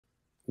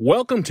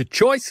Welcome to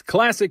Choice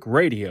Classic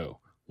Radio.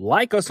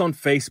 Like us on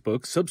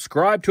Facebook,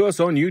 subscribe to us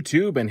on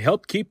YouTube, and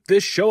help keep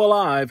this show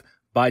alive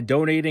by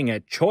donating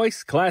at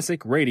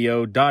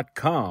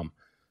choiceclassicradio.com.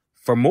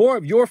 For more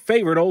of your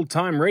favorite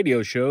old-time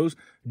radio shows,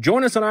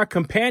 join us on our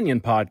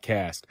companion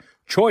podcast,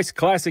 Choice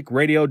Classic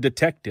Radio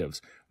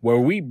Detectives, where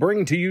we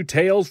bring to you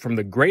tales from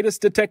the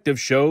greatest detective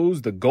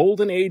shows the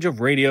golden age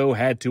of radio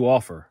had to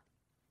offer.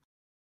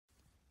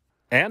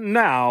 And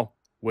now,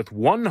 with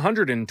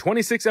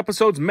 126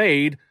 episodes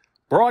made,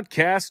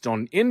 broadcast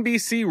on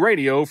NBC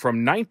Radio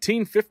from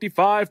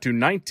 1955 to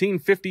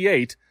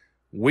 1958,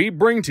 we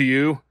bring to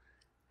you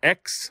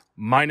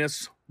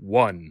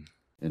X-1.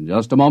 In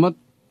just a moment,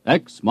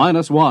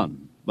 X-1.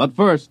 But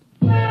first...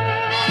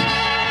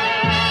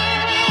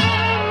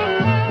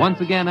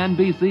 Once again,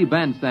 NBC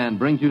Bandstand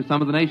brings you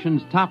some of the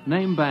nation's top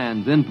name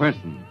bands in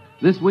person.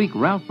 This week,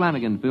 Ralph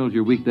Flanagan fills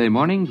your weekday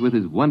mornings with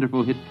his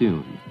wonderful hit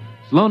tunes.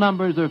 Slow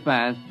numbers or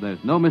fast,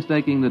 there's no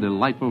mistaking the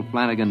delightful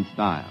Flanagan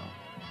style.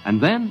 And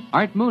then,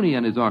 Art Mooney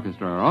and his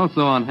orchestra are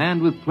also on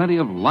hand with plenty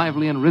of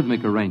lively and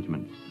rhythmic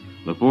arrangements.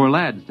 The four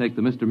lads take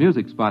the Mr.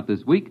 Music spot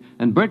this week,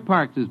 and Bert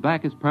Parks is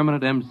back as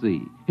permanent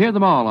MC. Hear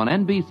them all on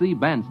NBC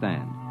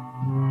Bandstand.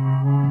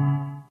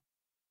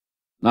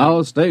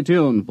 Now stay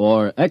tuned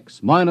for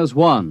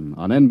X-1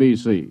 on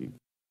NBC.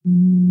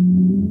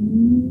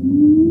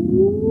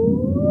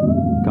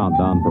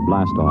 Countdown for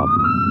blast-off.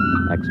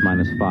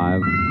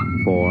 X-5,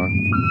 4,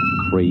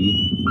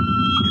 3,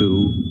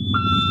 2,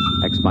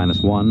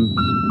 X-1,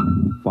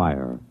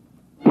 fire.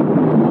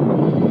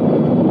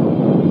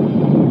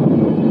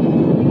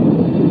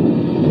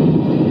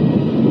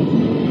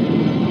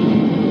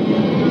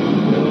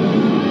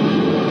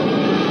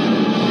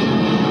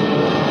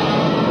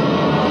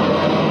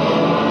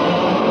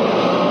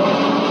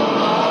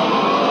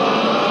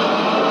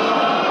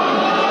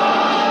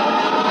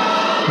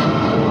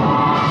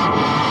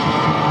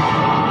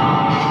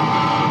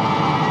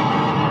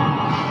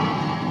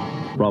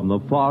 From the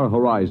far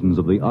horizons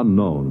of the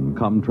unknown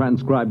come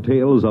transcribed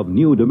tales of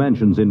new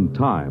dimensions in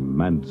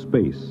time and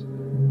space.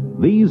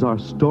 These are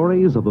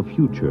stories of the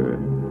future,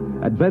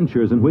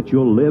 adventures in which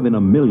you'll live in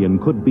a million,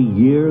 could be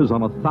years,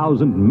 on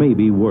 1,000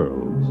 maybe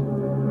worlds.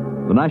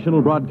 The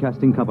National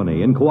Broadcasting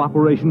Company, in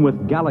cooperation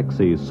with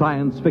Galaxy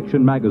Science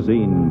Fiction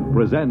Magazine,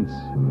 presents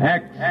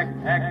X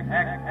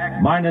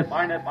minus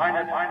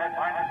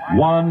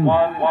one.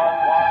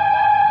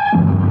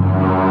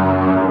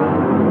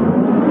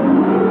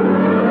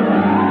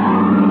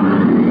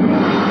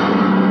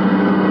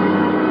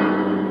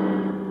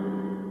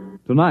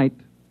 Tonight,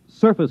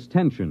 Surface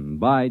Tension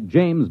by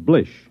James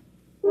Blish.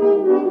 Come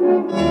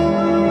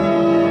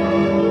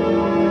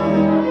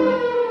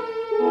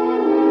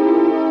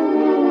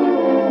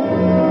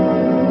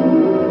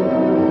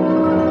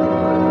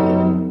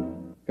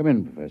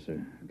in,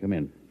 Professor. Come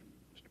in.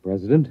 Mr.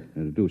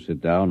 President? Do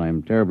sit down.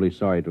 I'm terribly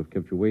sorry to have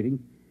kept you waiting.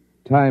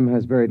 Time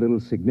has very little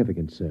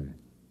significance, sir.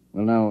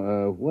 Well,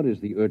 now, what is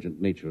the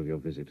urgent nature of your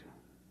visit?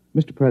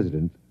 Mr.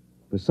 President,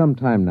 for some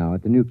time now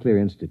at the Nuclear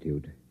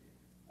Institute,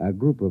 a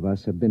group of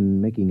us have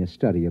been making a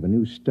study of a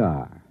new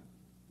star,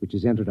 which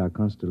has entered our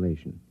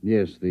constellation.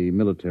 Yes, the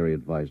military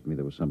advised me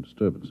there was some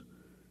disturbance.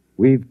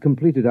 We've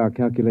completed our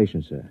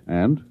calculations, sir.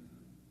 And?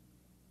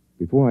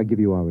 Before I give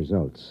you our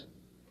results,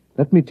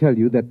 let me tell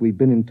you that we've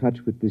been in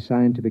touch with the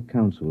Scientific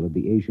Council of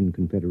the Asian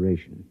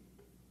Confederation.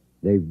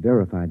 They've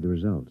verified the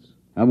results.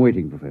 I'm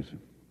waiting, Professor.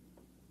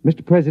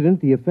 Mr.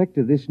 President, the effect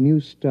of this new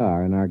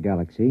star in our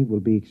galaxy will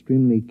be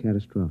extremely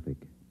catastrophic.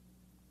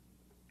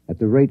 At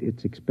the rate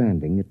it's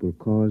expanding, it will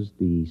cause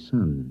the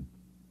sun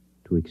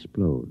to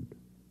explode.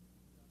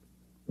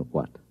 The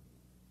what?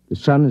 The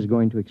sun is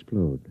going to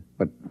explode.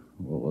 But,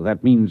 well,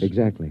 that means...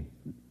 Exactly.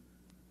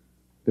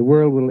 The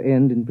world will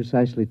end in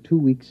precisely 2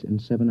 weeks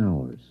and 7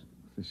 hours.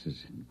 This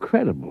is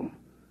incredible.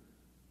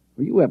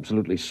 Were you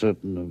absolutely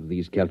certain of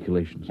these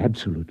calculations?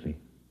 Absolutely.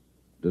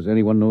 Does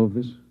anyone know of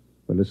this?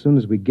 Well, as soon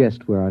as we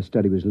guessed where our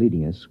study was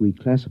leading us, we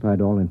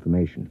classified all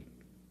information.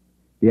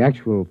 The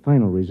actual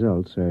final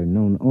results are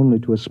known only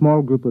to a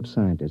small group of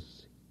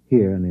scientists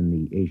here and in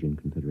the Asian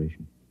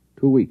Confederation.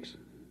 2 weeks.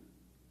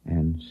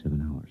 And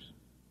 7 hours.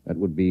 That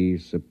would be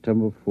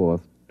September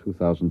 4th,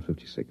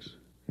 2056.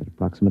 At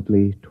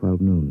approximately 12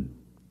 noon.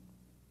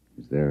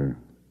 Is there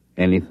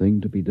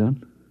anything to be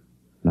done?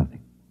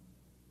 Nothing.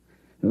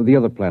 No, the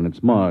other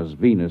planets, Mars,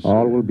 Venus...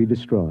 All will be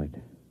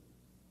destroyed.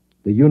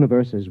 The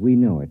universe as we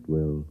know it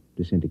will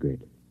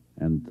disintegrate.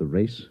 And the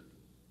race?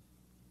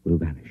 Will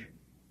vanish.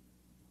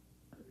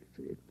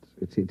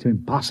 It's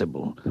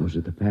impossible. Those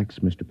are the facts,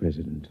 Mr.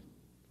 President.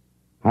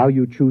 How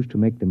you choose to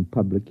make them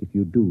public, if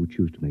you do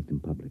choose to make them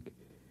public,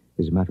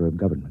 is a matter of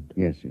government.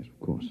 Yes, of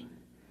course.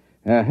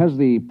 Has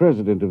the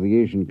president of the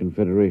Asian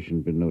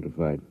Confederation been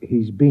notified?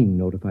 He's being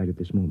notified at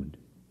this moment.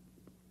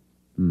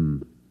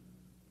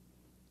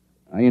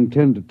 I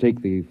intend to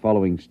take the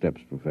following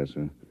steps,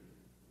 Professor.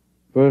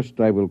 First,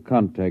 I will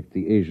contact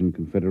the Asian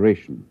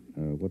Confederation.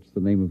 What's the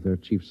name of their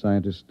chief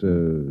scientist?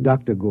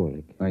 Dr.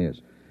 Gorlick. Ah,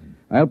 yes.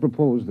 I'll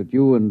propose that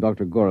you and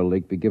Dr.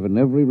 Gorlick be given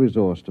every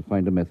resource to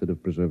find a method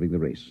of preserving the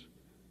race.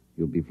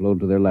 You'll be flown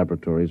to their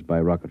laboratories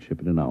by rocket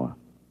ship in an hour.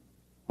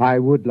 I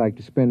would like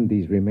to spend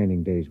these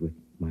remaining days with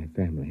my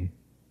family.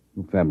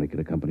 Your family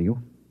can accompany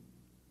you.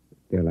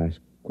 They'll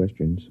ask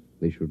questions.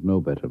 They should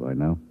know better by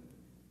now.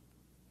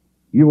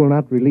 You will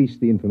not release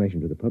the information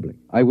to the public.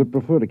 I would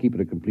prefer to keep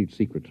it a complete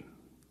secret,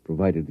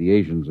 provided the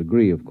Asians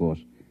agree, of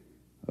course.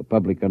 A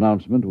public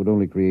announcement would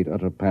only create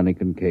utter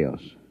panic and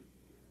chaos.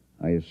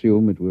 I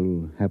assume it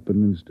will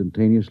happen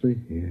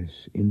instantaneously? Yes,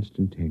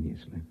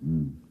 instantaneously.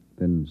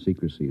 Then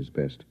secrecy is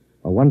best.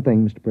 One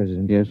thing, Mr.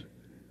 President. Yes?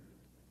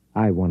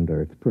 I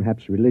wonder if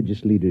perhaps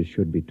religious leaders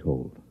should be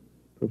told.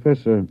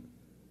 Professor,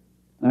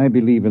 I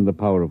believe in the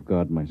power of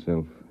God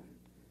myself.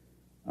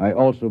 I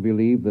also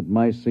believe that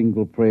my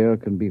single prayer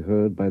can be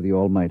heard by the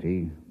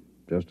Almighty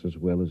just as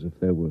well as if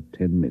there were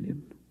 10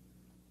 million.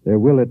 There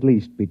will at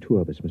least be 2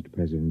 of us, Mr.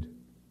 President.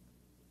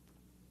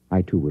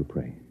 I, too, will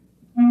pray.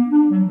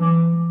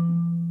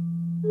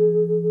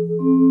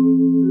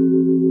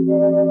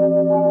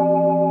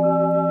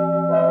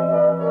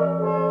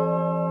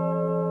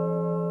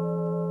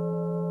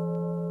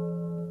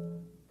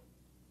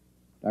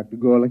 Dr.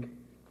 Gorlick?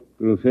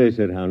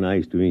 Professor, how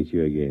nice to meet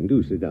you again.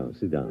 Do sit down,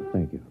 sit down.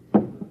 Thank you.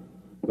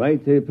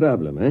 Quite a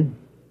problem, eh?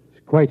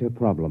 It's quite a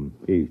problem.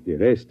 If the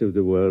rest of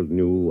the world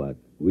knew what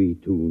we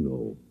too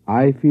know.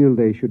 I feel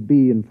they should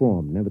be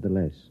informed,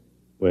 nevertheless.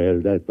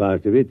 Well, that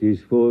part of it is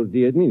for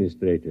the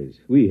administrators.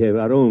 We have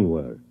our own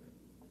work.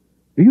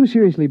 Do you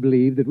seriously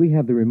believe that we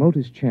have the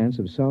remotest chance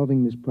of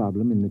solving this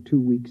problem in the 2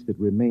 weeks that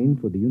remain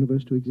for the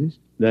universe to exist?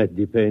 That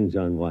depends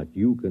on what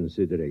you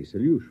consider a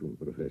solution,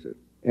 Professor.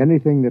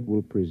 Anything that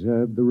will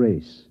preserve the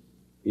race.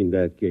 In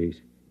that case,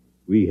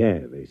 we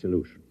have a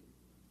solution.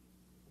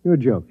 You're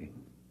joking.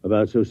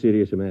 About so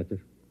serious a matter?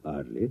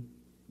 Hardly.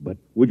 But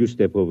would you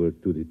step over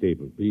to the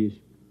table, please?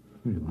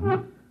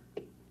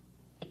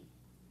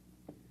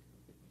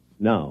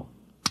 Now,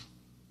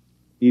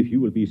 if you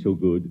will be so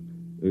good,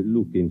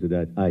 look into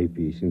that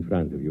eyepiece in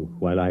front of you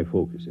while I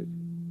focus it.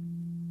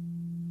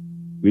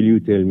 Will you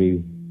tell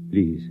me,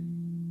 please,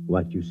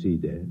 what you see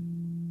there?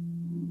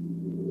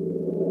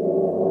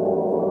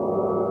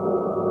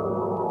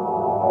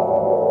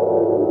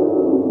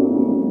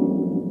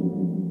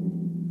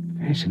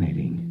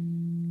 Fascinating.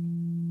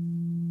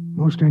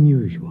 Most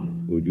unusual.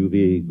 Would you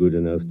be good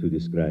enough to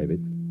describe it?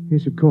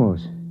 Yes, of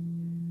course.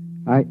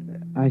 I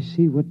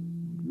see what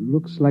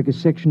looks like a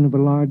section of a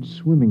large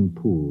swimming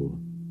pool.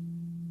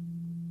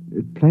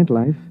 Plant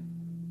life.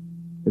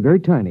 Very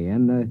tiny,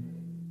 and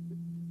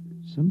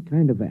some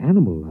kind of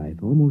animal life,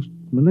 almost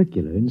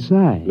molecular in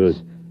size.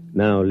 Good.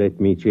 Now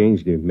let me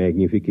change the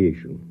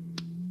magnification.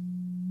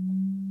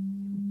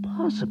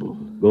 Possible.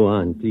 Go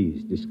on,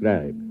 please.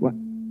 Describe. What?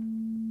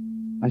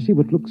 I see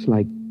what looks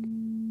like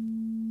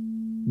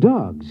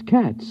dogs,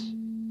 cats,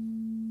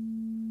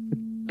 a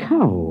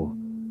cow.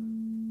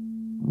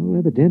 All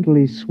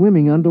evidently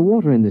swimming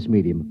underwater in this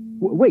medium.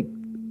 Wait.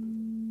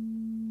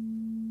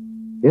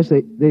 Yes,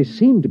 they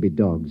seem to be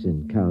dogs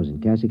and cows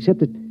and cats, except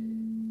that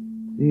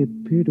they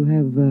appear to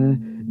have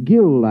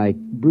gill-like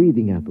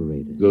breathing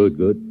apparatus. Good.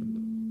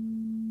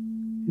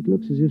 It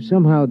looks as if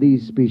somehow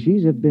these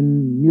species have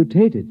been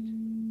mutated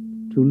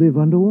to live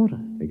underwater.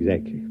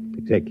 Exactly.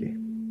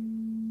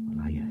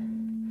 Well,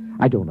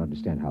 I don't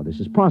understand how this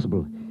is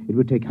possible. It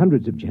would take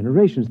hundreds of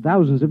generations,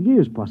 thousands of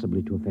years,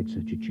 possibly, to effect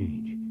such a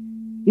change,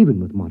 even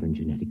with modern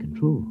genetic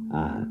control.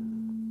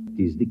 It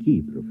is the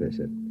key,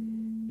 Professor.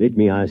 Let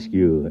me ask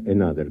you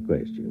another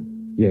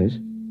question. Yes?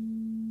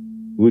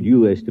 Would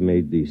you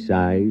estimate the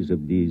size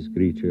of these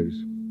creatures?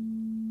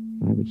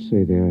 I would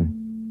say they're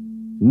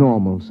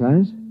normal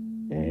size.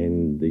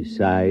 And the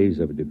size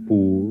of the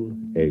pool,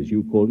 as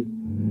you call it?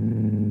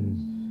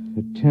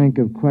 A tank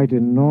of quite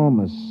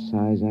enormous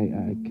size.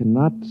 I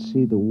cannot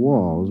see the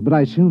walls, but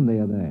I assume they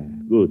are there.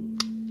 Good.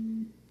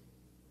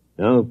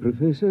 Now,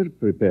 Professor,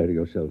 prepare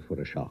yourself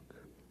for a shock.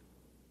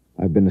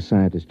 I've been a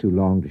scientist too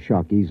long to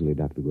shock easily,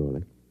 Dr.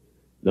 Gorlick.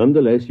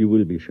 Nonetheless, you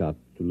will be shocked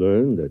to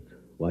learn that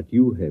what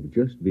you have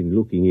just been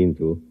looking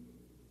into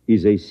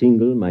is a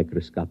single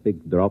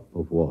microscopic drop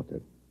of water,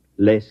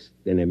 less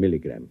than a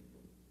milligram.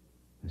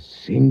 A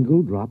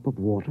single drop of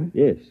water?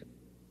 Yes.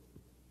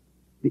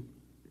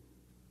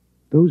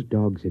 Those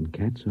dogs and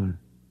cats are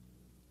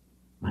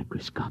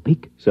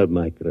microscopic?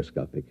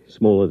 Submicroscopic,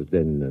 smaller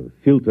than a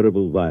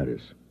filterable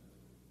virus.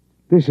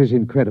 This is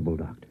incredible,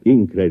 Doctor.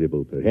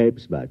 Incredible,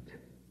 perhaps, but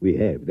we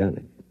have done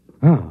it.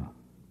 Ah.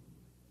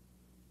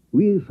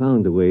 We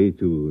found a way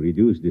to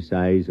reduce the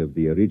size of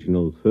the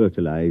original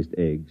fertilized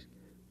eggs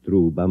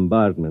through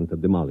bombardment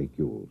of the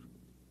molecules.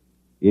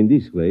 In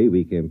this way,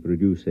 we can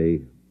produce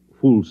a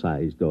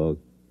full-size dog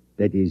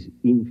that is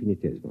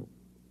infinitesimal.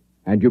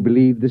 And you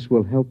believe this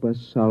will help us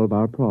solve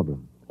our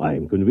problem? I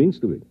am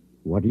convinced of it.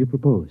 What do you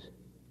propose?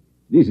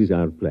 This is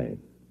our plan.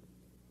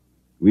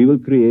 We will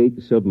create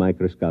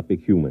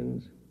submicroscopic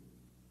humans.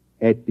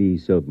 At the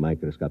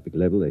submicroscopic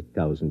level,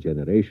 1,000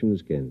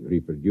 generations can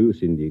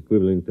reproduce in the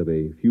equivalent of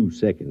a few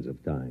seconds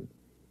of time.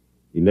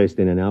 In less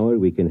than an hour,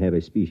 we can have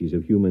a species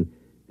of human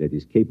that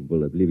is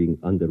capable of living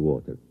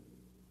underwater.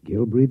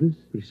 Gill breathers?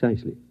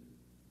 Precisely.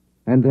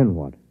 And then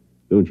what?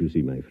 Don't you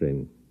see, my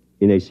friend?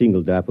 In a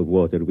single drop of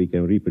water, we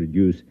can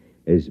reproduce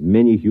as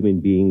many human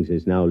beings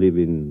as now live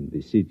in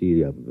the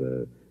city of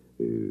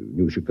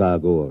New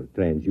Chicago or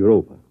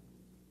Trans-Europa.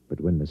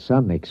 But when the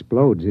sun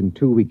explodes in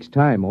 2 weeks'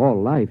 time,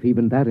 all life,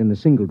 even that in a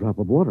single drop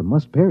of water,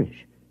 must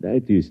perish.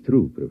 That is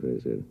true,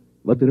 Professor.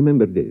 But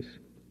remember this.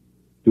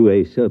 To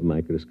a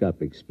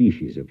submicroscopic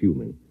species of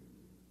human,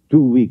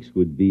 2 weeks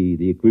would be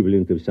the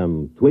equivalent of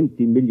some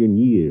 20 million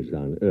years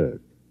on Earth.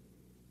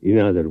 In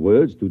other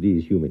words, to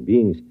these human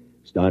beings,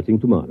 starting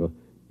tomorrow,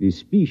 the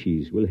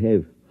species will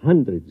have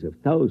hundreds of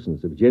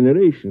thousands of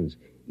generations,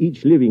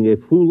 each living a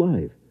full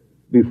life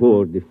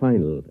before the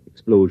final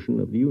explosion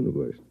of the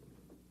universe.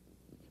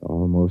 It's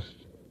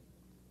almost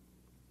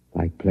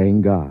like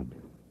playing God.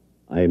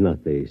 I am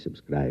not a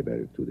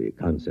subscriber to the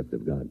concept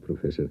of God,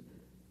 Professor.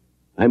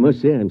 I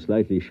must say I'm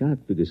slightly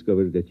shocked to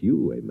discover that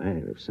you, a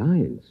man of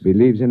science...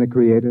 Believes in a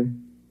creator?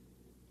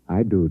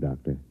 I do,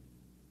 Doctor.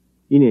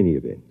 In any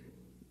event,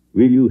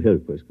 will you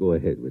help us go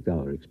ahead with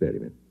our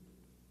experiment?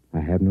 I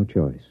have no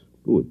choice.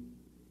 Good.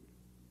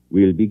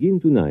 We'll begin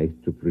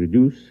tonight to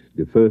produce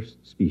the first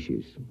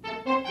species.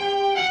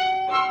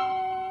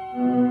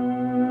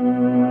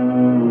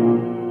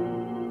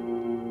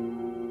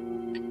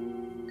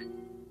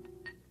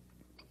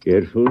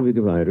 Careful with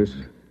the virus.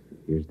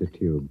 Here's the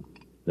tube.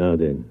 Now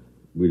then,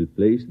 we'll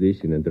place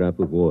this in a drop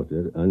of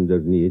water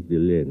underneath the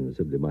lens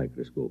of the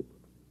microscope.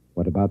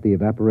 What about the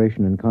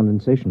evaporation and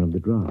condensation of the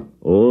drop?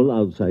 All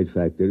outside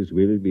factors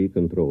will be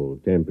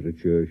controlled.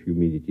 Temperature,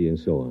 humidity, and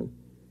so on.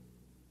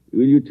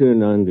 Will you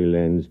turn on the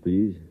lens,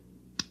 please?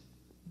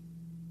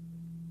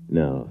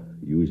 Now,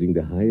 using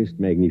the highest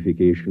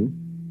magnification,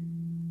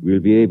 we'll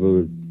be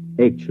able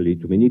actually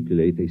to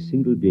manipulate a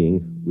single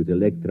being with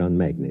electron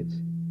magnets.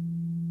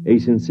 A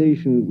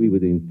sensation we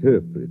would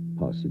interpret,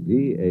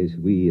 possibly, as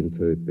we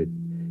interpret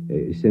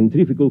a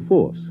centrifugal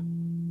force.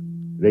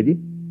 Ready?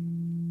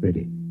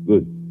 Ready.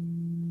 Good.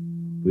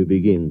 We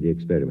begin the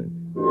experiment.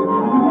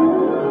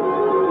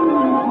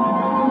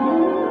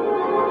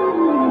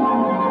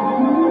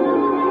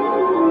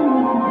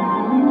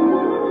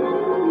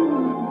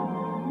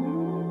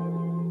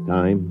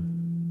 Time?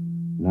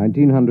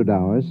 1900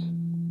 hours,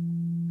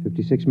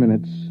 56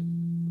 minutes,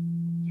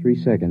 3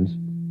 seconds.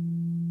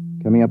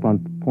 Coming up on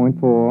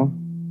 0.4,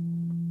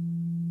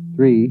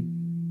 3,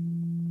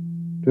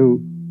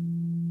 2,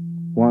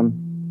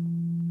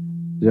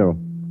 1, 0.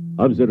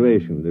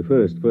 Observation. The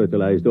first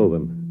fertilized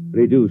ovum,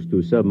 reduced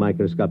to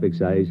submicroscopic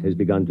size, has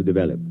begun to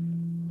develop.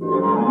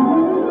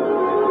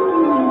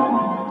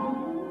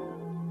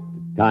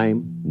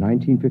 Time?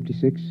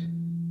 1956,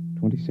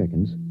 20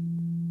 seconds.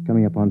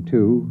 Coming up on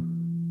 2,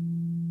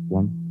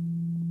 1,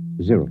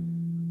 0.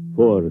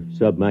 4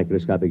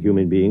 submicroscopic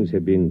human beings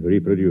have been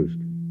reproduced.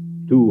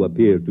 2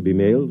 appear to be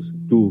males,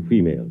 2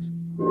 females.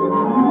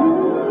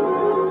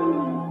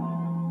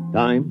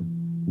 Time?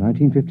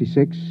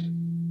 1956,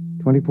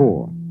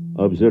 24.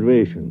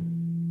 Observation.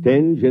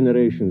 10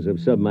 generations of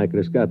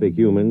submicroscopic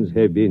humans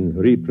have been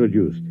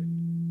reproduced.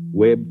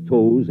 Webbed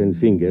toes and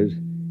fingers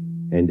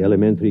and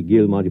elementary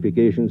gill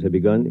modifications have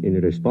begun in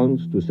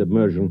response to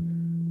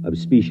submersion of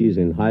species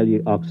in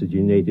highly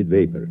oxygenated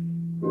vapor.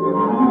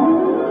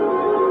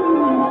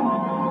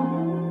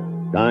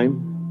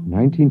 Time?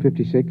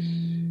 1956,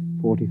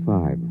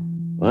 45.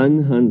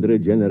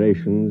 100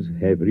 generations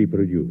have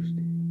reproduced.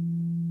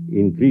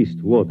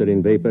 Increased water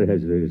in vapor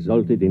has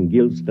resulted in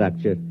gill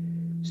structure,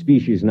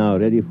 species now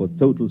ready for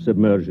total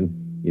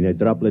submersion in a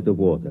droplet of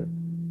water.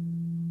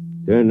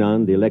 Turn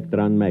on the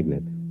electron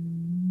magnet.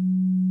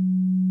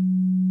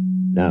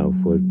 Now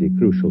for the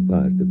crucial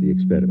part of the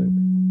experiment.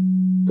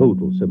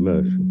 Total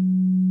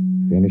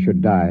submersion. Finish or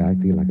die, I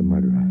feel like a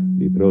murderer.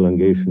 The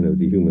prolongation of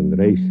the human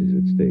race is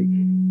at stake.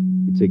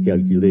 It's a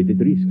calculated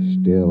risk.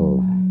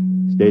 Still.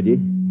 Steady.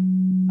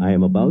 I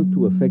am about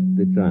to effect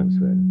the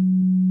transfer.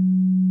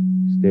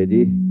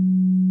 Steady.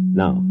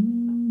 Now.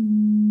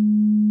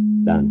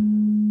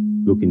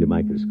 Done. Look in the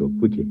microscope,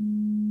 quickly.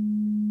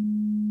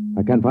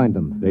 I can't find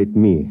them. Let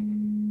me.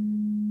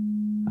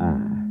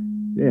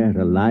 They're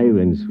alive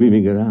and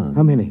swimming around.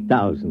 How many?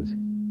 Thousands.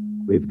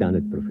 We've done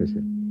it,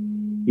 Professor.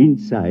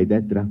 Inside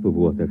that drop of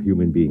water,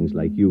 human beings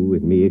like you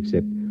and me,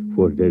 except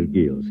for their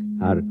gills,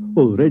 are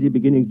already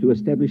beginning to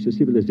establish a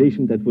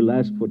civilization that will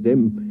last for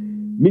them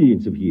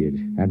millions of years.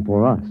 And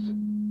for us?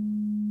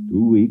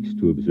 2 weeks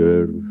to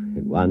observe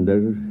and wonder,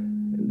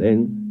 and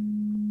then...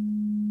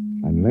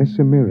 Unless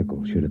a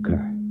miracle should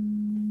occur.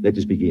 Let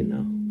us begin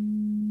now.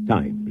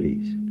 Time,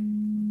 please.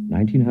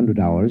 1900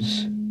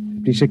 hours,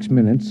 56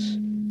 minutes,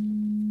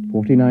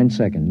 49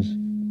 seconds,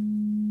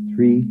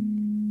 3,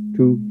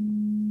 2,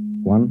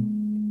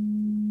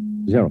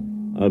 1, 0.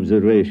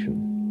 Observation.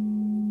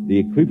 The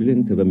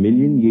equivalent of 1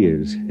 million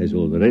years has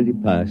already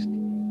passed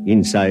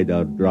inside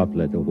our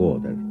droplet of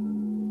water.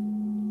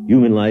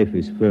 Human life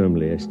is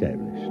firmly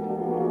established.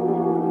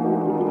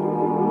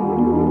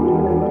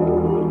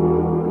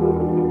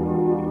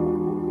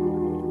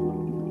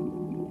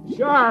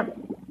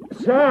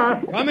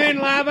 Sir! Come in,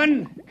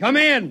 Lavin. Come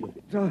in.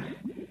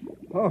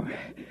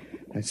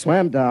 I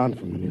swam down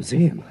from the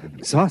museum. I'm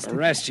exhausted.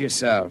 Rest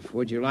yourself.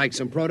 Would you like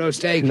some proto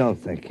steak? No,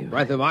 thank you.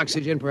 Breath of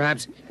oxygen,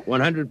 perhaps?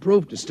 100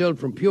 proof, distilled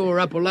from pure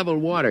upper-level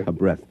water. A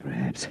breath,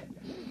 perhaps.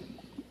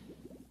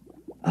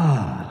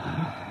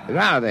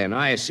 Now then,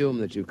 I assume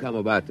that you've come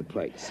about the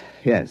plates.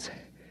 Yes.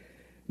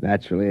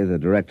 Naturally, the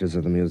directors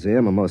of the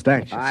museum are most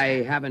anxious.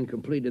 I haven't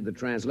completed the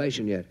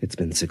translation yet. It's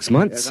been 6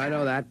 months. Yes, I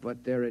know that,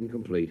 but they're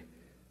incomplete.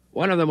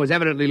 One of them was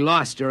evidently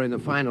lost during the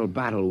final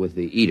battle with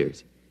the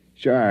Eaters.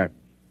 Sure.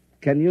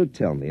 Can you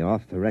tell me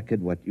off the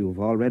record what you've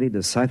already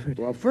deciphered?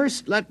 Well,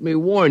 first, let me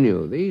warn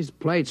you. These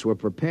plates were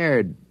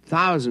prepared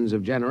thousands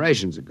of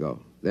generations ago.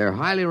 They're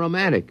highly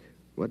romantic.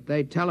 What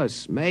they tell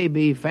us may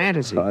be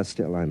fantasy.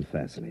 Still, I'm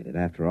fascinated.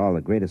 After all,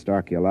 the greatest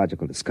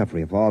archaeological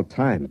discovery of all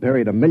time,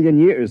 buried 1,000,000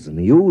 years in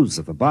the ooze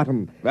of the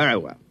bottom. Very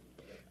well.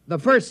 The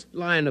first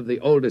line of the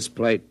oldest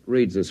plate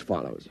reads as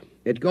follows.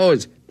 It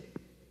goes,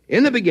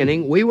 "In the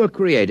beginning, we were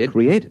created..."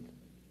 Created?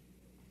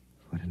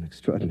 What an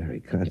extraordinary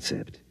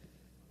concept.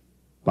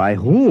 By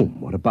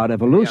whom? What about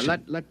evolution?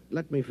 Yeah,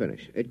 let me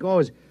finish. It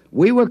goes,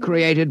 "We were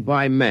created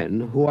by men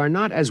who are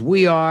not as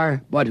we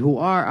are, but who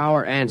are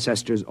our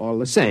ancestors all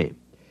the same.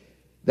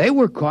 They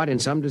were caught in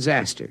some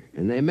disaster,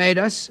 and they made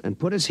us and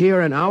put us here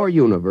in our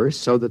universe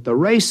so that the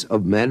race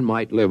of men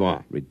might live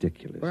on."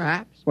 Ridiculous.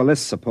 Perhaps. Well,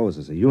 let's suppose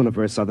there's a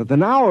universe other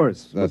than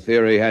ours. The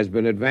theory has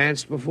been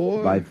advanced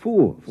before. By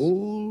fools.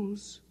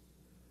 Fools?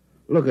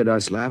 Look at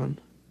us, Lavin.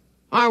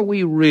 Are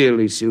we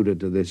really suited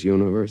to this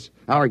universe?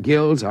 Our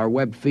gills, our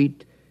webbed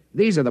feet,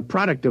 these are the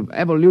product of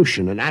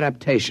evolution and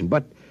adaptation.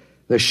 But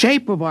the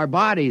shape of our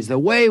bodies, the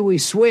way we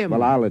swim...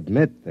 Well, I'll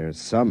admit there's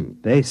some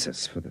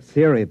basis for the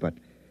theory, but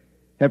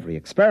every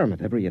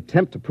experiment, every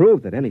attempt to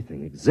prove that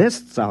anything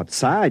exists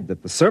outside,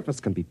 that the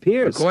surface can be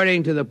pierced...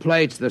 According to the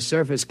plates, the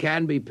surface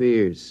can be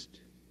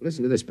pierced.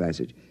 Listen to this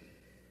passage.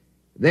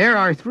 "There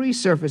are 3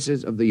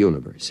 surfaces of the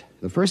universe.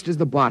 The first is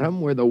the bottom,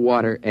 where the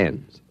water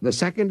ends. The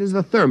second is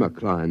the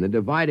thermocline, the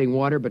dividing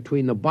water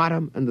between the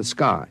bottom and the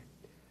sky.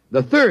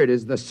 The third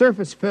is the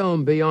surface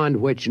film beyond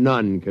which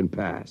none can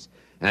pass.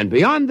 And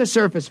beyond the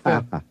surface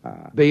film,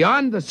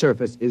 beyond the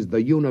surface is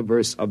the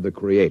universe of the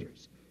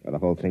creators." Well, the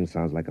whole thing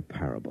sounds like a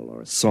parable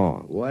or a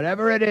song.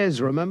 Whatever it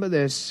is, remember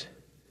this.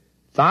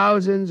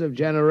 Thousands of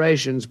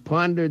generations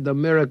pondered the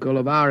miracle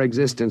of our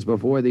existence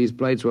before these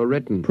plates were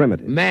written.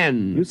 Primitive.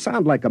 Men. You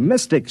sound like a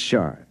mystic,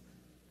 Shar.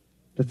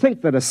 To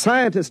think that a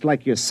scientist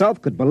like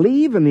yourself could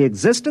believe in the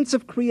existence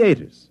of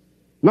creators.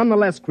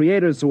 Nonetheless,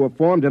 creators who were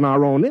formed in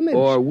our own image.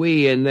 Or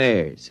we in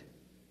theirs.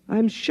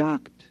 I'm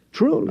shocked,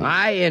 truly.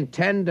 I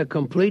intend to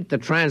complete the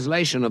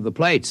translation of the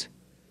plates.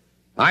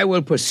 I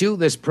will pursue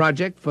this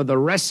project for the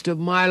rest of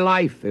my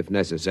life, if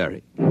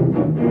necessary.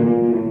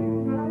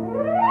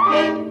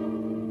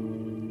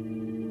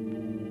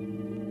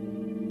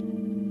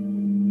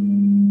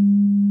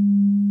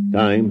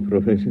 Time,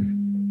 Professor?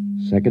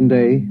 Second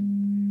day,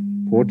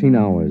 14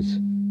 hours,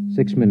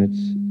 6 minutes,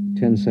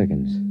 10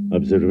 seconds.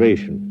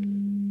 Observation.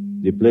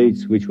 The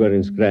plates which were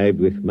inscribed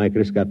with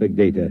microscopic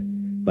data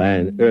by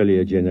an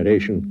earlier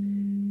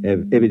generation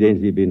have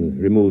evidently been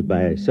removed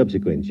by a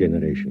subsequent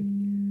generation.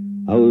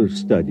 Our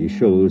study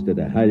shows that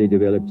a highly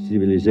developed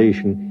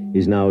civilization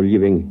is now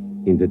living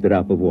in the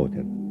drop of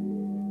water.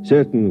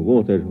 Certain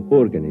water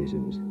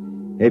organisms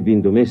have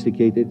been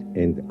domesticated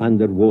and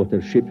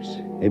underwater ships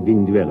have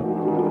been developed.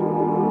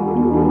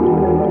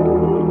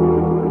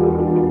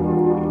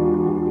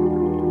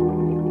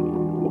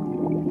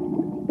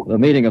 The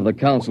meeting of the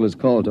council is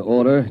called to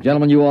order.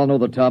 Gentlemen, you all know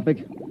the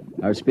topic.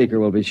 Our speaker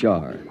will be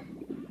Shar.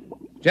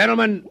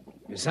 Gentlemen,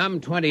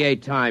 some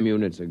 28 time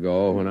units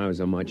ago, when I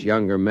was a much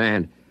younger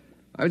man,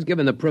 I was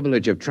given the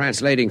privilege of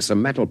translating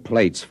some metal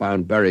plates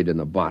found buried in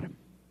the bottom.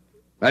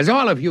 As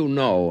all of you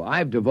know,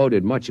 I've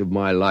devoted much of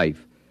my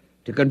life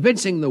to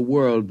convincing the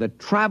world that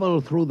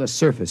travel through the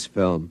surface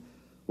film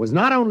was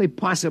not only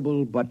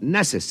possible, but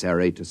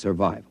necessary to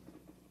survival.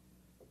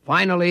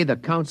 Finally, the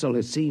council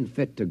has seen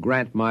fit to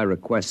grant my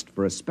request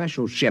for a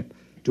special ship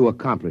to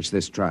accomplish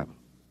this travel.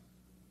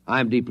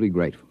 I'm deeply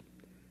grateful,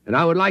 and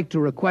I would like to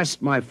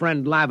request my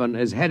friend Lavin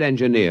as head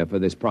engineer for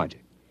this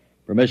project.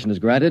 Permission is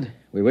granted.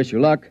 We wish you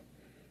luck.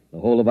 The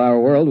whole of our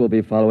world will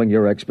be following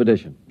your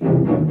expedition.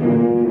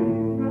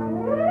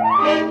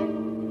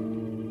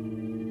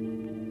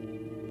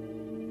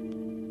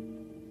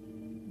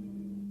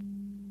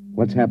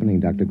 What's happening,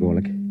 Dr.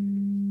 Gorlick?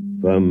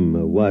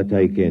 From what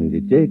I can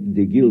detect,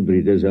 the gill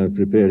breeders are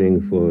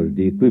preparing for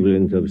the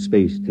equivalent of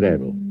space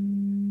travel.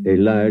 A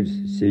large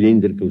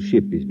cylindrical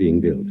ship is being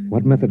built.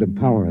 What method of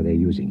power are they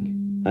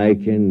using? I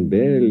can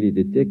barely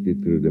detect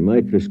it through the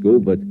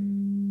microscope, but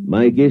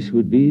my guess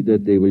would be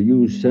that they will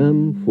use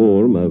some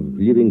form of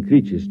living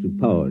creatures to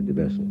power the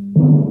vessel.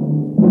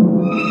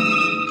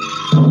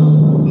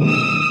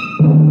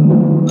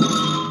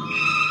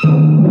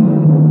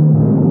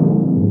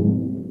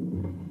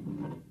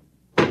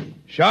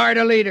 Shar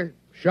to leader.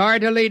 Shar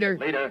to leader.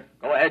 Leader,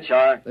 go ahead,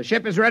 Shar. The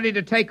ship is ready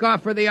to take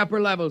off for the upper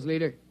levels,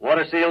 leader.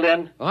 Water sealed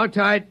in. All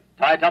tight.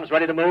 Tie Tom's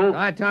ready to move.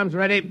 Tie Tom's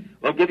ready.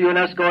 We'll give you an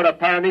escort of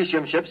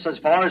paramecium ships as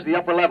far as the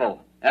upper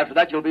level. After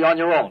that, you'll be on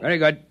your own. Very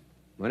good.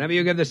 Whenever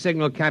you give the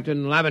signal,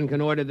 Captain, Lavin can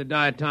order the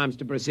diatoms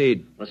to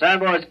proceed. The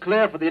Sandbar is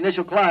clear for the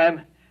initial climb.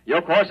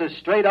 Your course is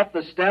straight up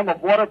the stem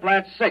of water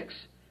plant 6.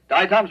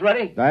 Diatoms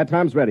ready?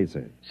 Diatoms ready,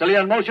 sir.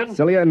 Cilia in motion?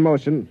 Cilia in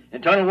motion.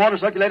 Internal water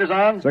circulators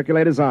on?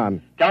 Circulators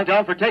on.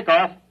 Countdown for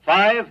takeoff.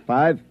 5,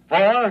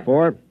 4,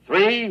 4,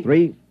 3,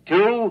 3,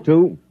 2,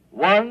 2,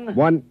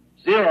 1,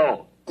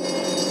 0.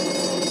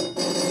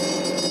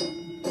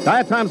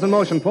 Diatoms in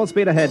motion, full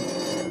speed ahead.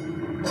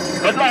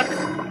 Good luck.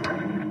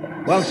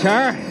 Well,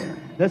 Shar,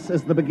 this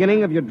is the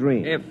beginning of your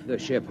dream. If the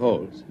ship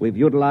holds. We've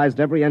utilized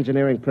every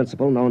engineering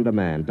principle known to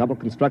man. Double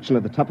construction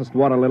of the toughest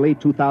water lily,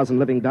 2,000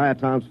 living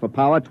diatoms for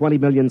power, 20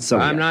 million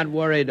cilia. I'm not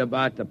worried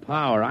about the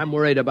power. I'm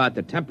worried about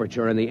the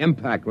temperature and the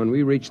impact when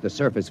we reach the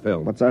surface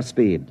film. What's our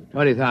speed?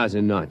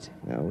 20,000 knots.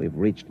 Well, we've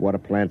reached water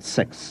plant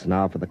 6.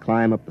 Now for the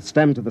climb up the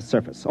stem to the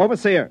surface.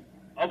 Overseer.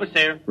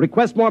 Overseer.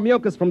 Request more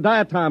mucus from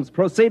diatoms.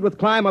 Proceed with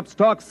climb up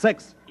stalk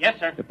 6. Yes,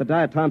 sir. If the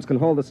diatoms can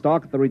hold the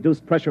stalk at the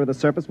reduced pressure of the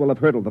surface, we'll have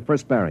hurdled the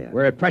first barrier.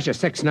 We're at pressure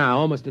 6 now,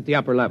 almost at the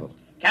upper level.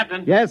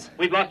 Captain? Yes?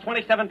 We've lost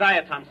 27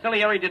 diatoms.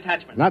 Ciliary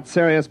detachment. Not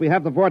serious. We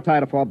have the vorti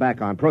to fall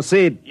back on.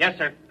 Proceed. Yes,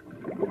 sir.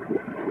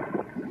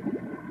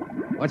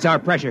 What's our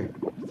pressure?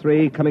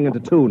 3 coming into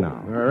 2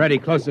 now. We're already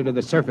closer to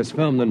the surface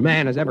film than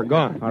man has ever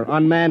gone. Our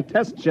unmanned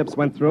test ships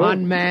went through.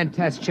 Unmanned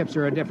test ships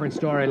are a different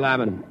story,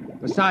 Lavin.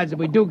 Besides, if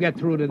we do get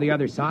through to the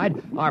other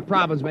side, our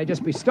problems may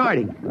just be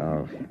starting.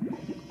 Oh,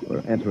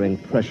 we're entering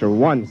pressure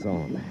 1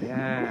 zone.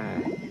 Yeah.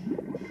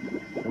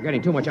 We're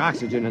getting too much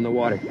oxygen in the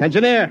water.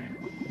 Engineer,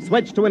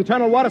 switch to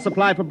internal water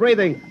supply for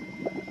breathing.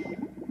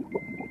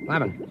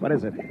 Lavin. What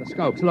is it? The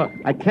scopes, look.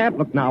 I can't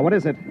look now. What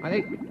is it?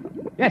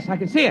 Yes, I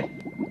can see it.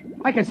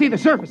 I can see the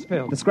surface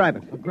film. Describe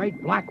it. A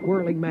great black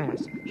whirling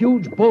mass.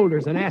 Huge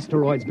boulders and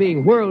asteroids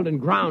being whirled and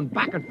ground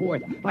back and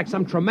forth like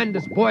some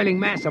tremendous boiling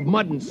mass of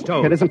mud and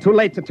stone. It isn't too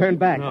late to turn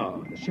back.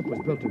 No, the ship was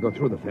built to go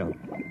through the film.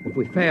 If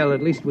we fail,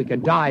 at least we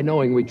can die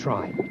knowing we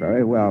tried.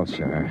 Very well,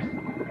 sir.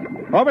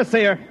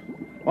 Overseer,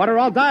 order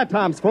all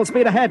diatoms. Full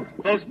speed ahead.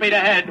 Full speed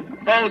ahead.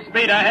 Full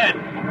speed ahead.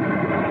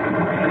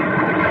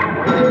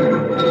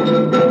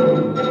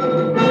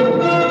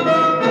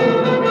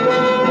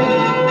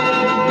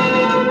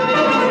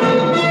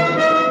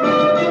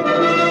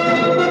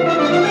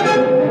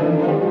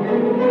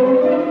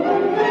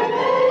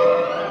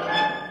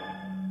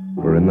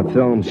 We're in the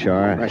film,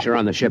 Shar. Pressure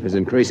on the ship is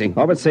increasing.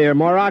 Overseer,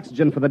 more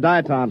oxygen for the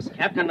diatoms.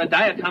 Captain, the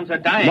diatoms are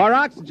dying. More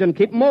oxygen.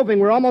 Keep moving.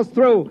 We're almost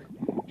through.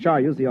 Shar,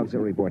 use the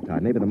auxiliary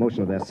vorti. Maybe the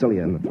motion of their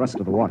cilia and the thrust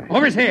of the water.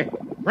 Overseer,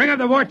 bring up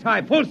the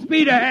vorti. Full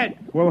speed ahead.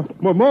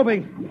 We're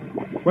moving.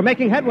 We're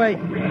making headway.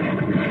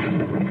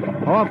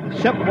 Oh, if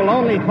the ship will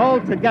only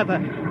hold together.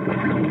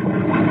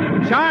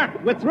 Shar,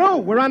 we're through.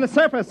 We're on the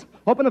surface.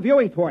 Open the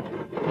viewing port.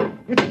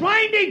 It's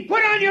blinding.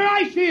 Put on your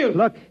eye shield.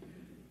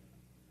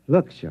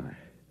 Look, Shar.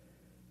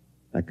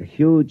 Like a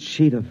huge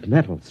sheet of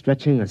metal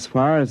stretching as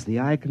far as the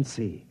eye can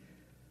see,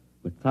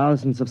 with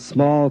thousands of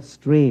small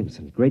streams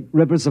and great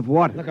rivers of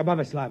water. Look above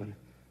us, Lavin.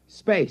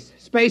 Space.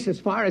 Space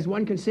as far as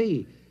one can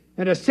see.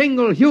 And a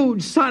single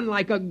huge sun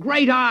like a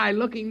great eye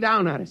looking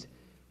down at us.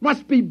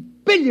 Must be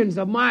billions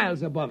of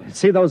miles above us.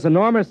 See those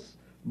enormous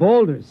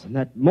boulders and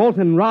that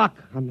molten rock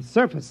on the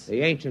surface?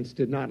 The ancients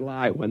did not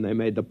lie when they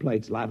made the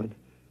plates, Lavin.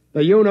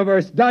 The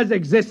universe does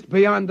exist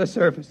beyond the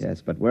surface.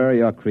 Yes, but where are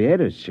your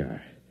creators,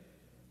 Shar?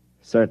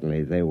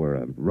 Certainly, they were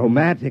a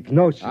romantic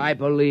notion. I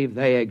believe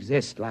they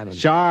exist, Lavin.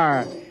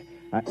 Shar!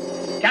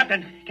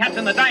 Captain,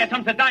 the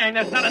diatoms are dying.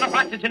 There's not enough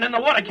oxygen in the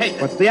water cases.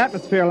 What's the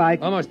atmosphere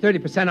like? Almost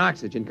 30%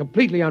 oxygen,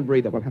 completely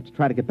unbreathable. We'll have to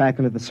try to get back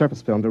into the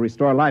surface film to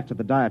restore life to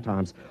the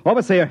diatoms.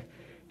 Overseer,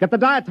 get the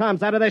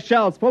diatoms out of their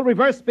shells. Full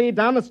reverse speed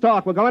down the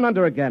stalk. We're going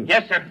under again.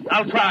 Yes, sir.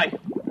 I'll try.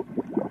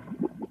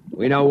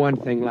 We know one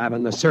thing,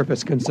 Lavin. The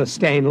surface can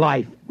sustain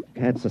life.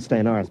 Can't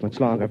sustain ours much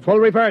longer. Full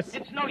reverse.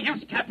 It's no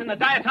use, Captain. The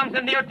diatoms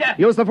are near death.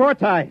 Use the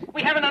vorti.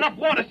 We haven't enough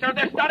water, sir.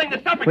 They're starting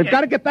to suffocate. We've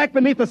got to get back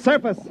beneath the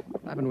surface.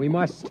 Lavin, we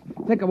must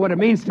think of what it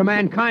means to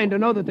mankind to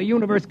know that the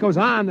universe goes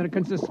on, that it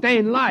can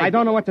sustain life. I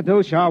don't know what to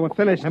do, Shar. We're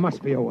finished. There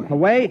must be a way. A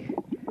way?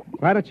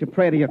 Why don't you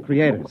pray to your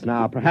creators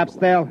now? Perhaps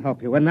they'll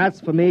help you. And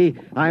as for me,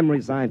 I'm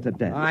resigned to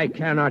death. I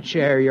cannot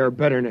share your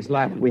bitterness,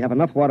 Lavin. We have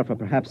enough water for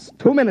perhaps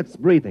 2 minutes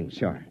breathing,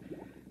 Shar.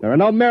 There are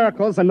no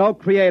miracles and no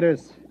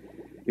creators.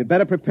 You'd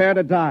better prepare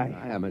to die.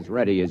 I am as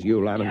ready as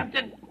you, Lavin.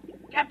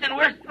 Captain,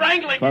 we're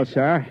strangling. Well,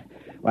 Shar,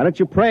 why don't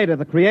you pray to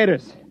the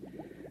creators?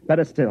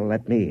 Better still,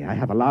 let me. I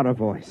have a louder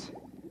voice.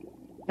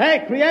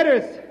 Hey,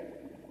 creators!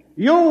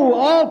 You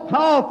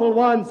all-powerful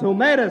ones who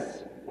made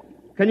us,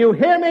 can you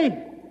hear me?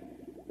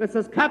 This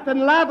is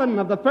Captain Lavin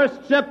of the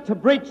first ship to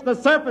breach the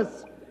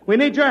surface. We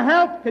need your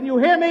help. Can you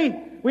hear me?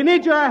 We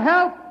need your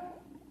help.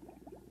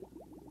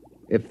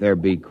 If there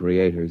be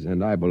creators,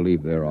 and I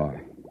believe there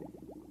are,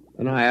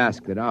 then I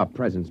ask that our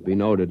presence be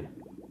noted,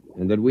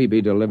 and that we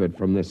be delivered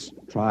from this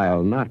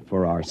trial not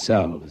for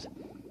ourselves,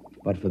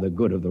 but for the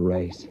good of the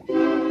race.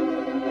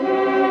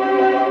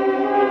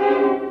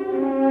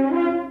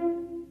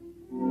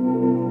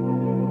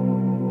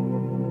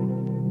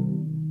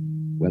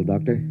 Well,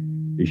 Doctor,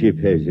 The ship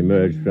has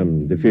emerged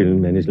from the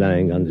film and is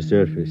lying on the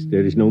surface.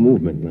 There is no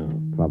movement now.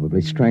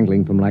 Probably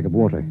strangling from lack of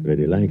water.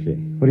 Very likely.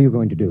 What are you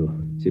going to do?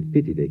 It's a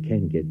pity they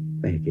can't get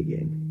back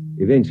again.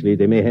 Eventually,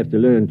 they may have to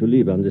learn to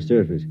live on the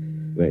surface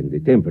when the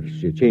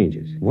temperature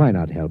changes. Why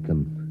not help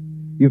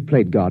them? You've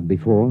played God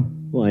before.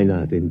 Why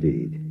not,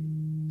 indeed?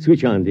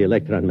 Switch on the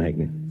electron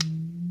magnet.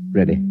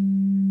 Ready.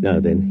 Now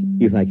then,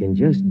 if I can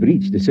just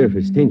breach the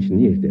surface tension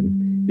near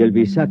them, they'll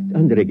be sucked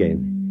under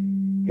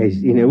again,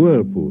 as in a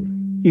whirlpool.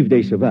 If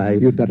they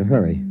survive... You'd better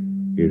hurry.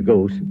 Here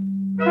goes.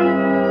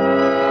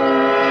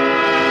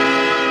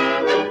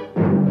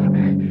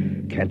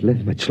 Can't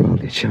live much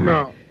longer, Sean.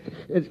 No.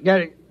 It's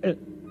getting...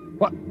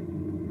 What?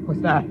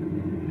 What's that?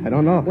 I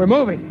don't know. We're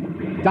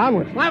moving.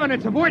 Downward. Flavin,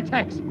 it's a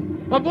vortex.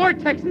 A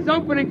vortex is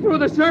opening through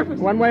the surface.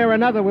 One way or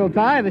another, we'll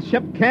die. The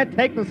ship can't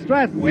take the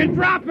stress. We're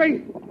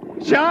dropping.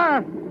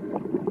 Sure.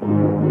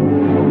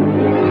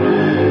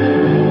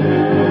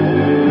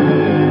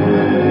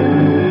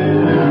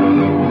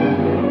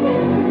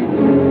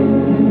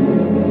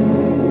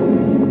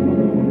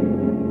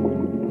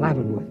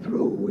 Flavin, we're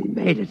through. We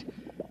made it.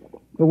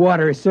 The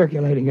water is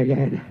circulating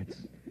again.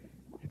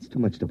 It's too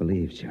much to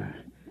believe, sure.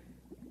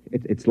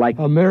 It's like...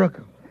 A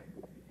miracle.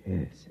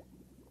 Yes.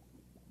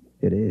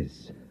 It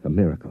is a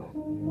miracle.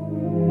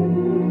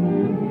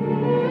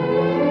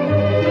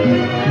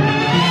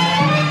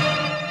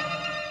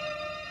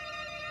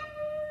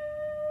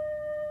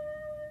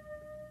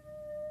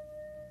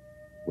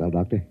 Well,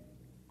 Doctor?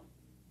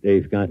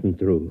 They've gotten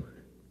through.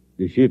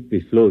 The ship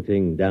is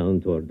floating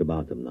down toward the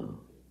bottom now.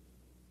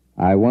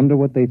 I wonder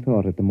what they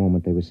thought at the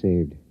moment they were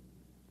saved.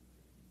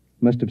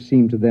 Must have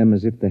seemed to them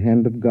as if the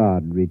hand of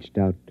God reached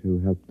out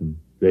to help them.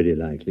 Very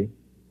likely.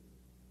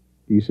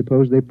 Do you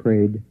suppose they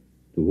prayed?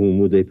 To whom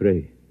would they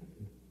pray?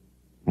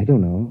 I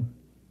don't know.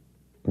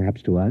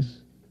 Perhaps to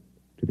us?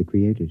 To the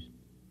creators?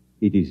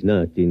 It is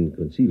not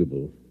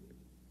inconceivable.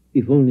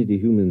 If only the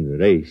human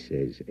race,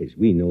 as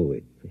we know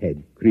it,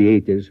 had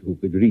creators who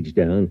could reach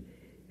down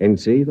and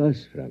save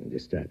us from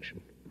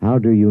destruction. How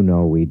do you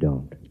know we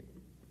don't?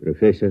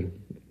 Professor,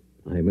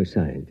 I'm a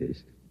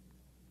scientist.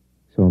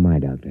 So am I,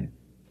 Doctor.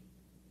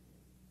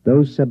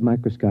 Those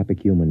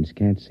submicroscopic humans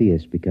can't see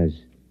us because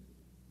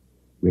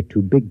we're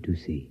too big to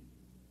see.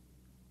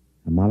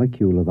 A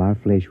molecule of our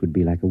flesh would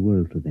be like a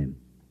world to them.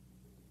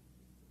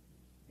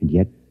 And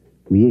yet,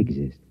 we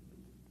exist.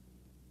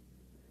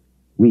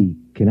 We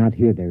cannot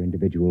hear their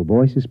individual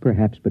voices,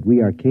 perhaps, but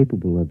we are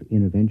capable of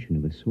intervention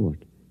of a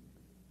sort.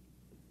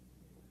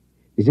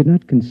 Is it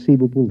not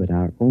conceivable that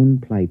our own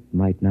plight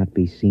might not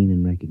be seen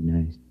and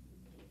recognized?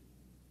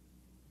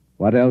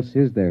 What else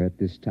is there at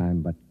this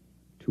time but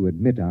to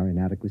admit our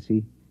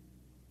inadequacy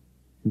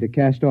and to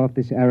cast off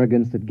this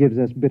arrogance that gives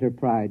us bitter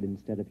pride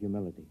instead of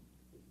humility?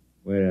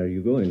 Where are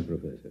you going,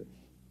 Professor?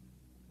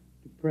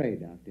 To pray,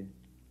 Doctor.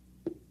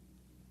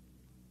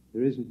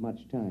 There isn't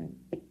much time.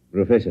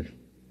 Professor.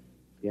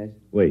 Yes?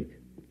 Wait.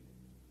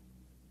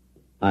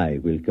 I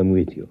will come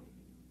with you.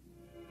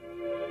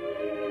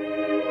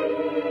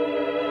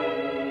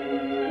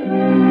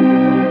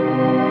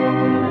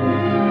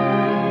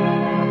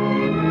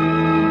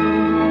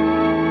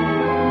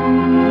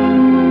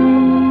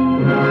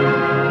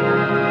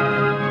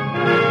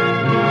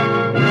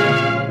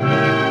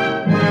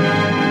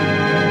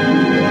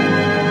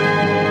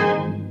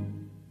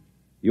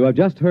 You have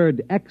just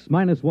heard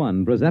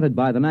X-1, presented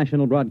by the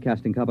National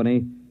Broadcasting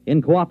Company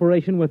in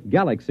cooperation with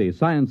Galaxy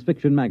Science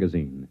Fiction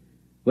Magazine,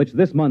 which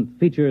this month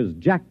features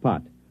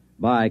Jackpot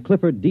by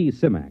Clifford D.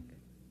 Simak.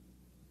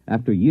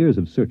 After years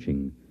of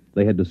searching,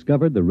 they had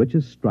discovered the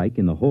richest strike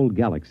in the whole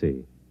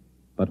galaxy.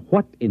 But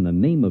what in the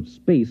name of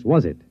space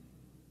was it?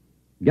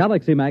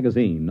 Galaxy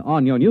Magazine,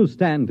 on your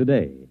newsstand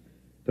today.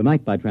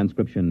 Tonight, by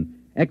transcription,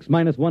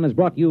 X-1 has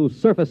brought you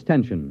Surface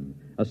Tension,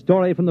 a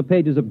story from the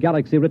pages of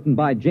Galaxy written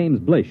by James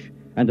Blish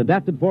and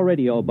adapted for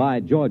radio by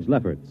George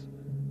Lefferts.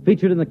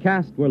 Featured in the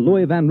cast were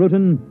Louis Van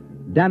Rooten,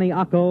 Danny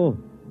Acco,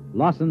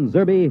 Lawson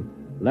Zerby,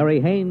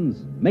 Larry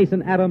Haynes,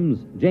 Mason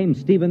Adams, James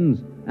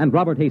Stevens, and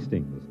Robert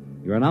Hastings.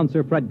 Your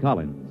announcer, Fred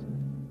Collins.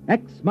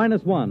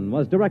 X-1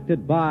 was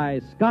directed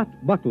by Scott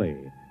Buckley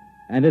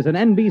and is an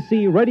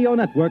NBC Radio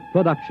Network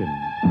production.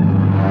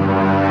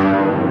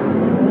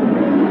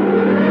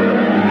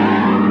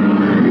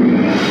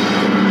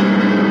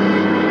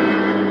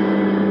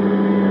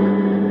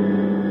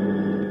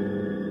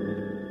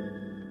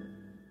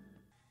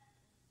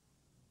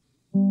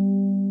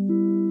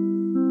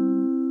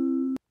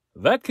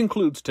 That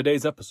concludes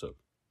today's episode.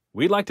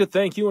 We'd like to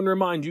thank you and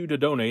remind you to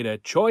donate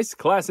at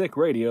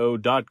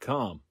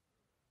choiceclassicradio.com.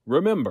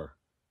 Remember,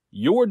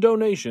 your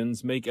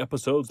donations make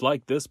episodes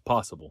like this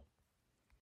possible.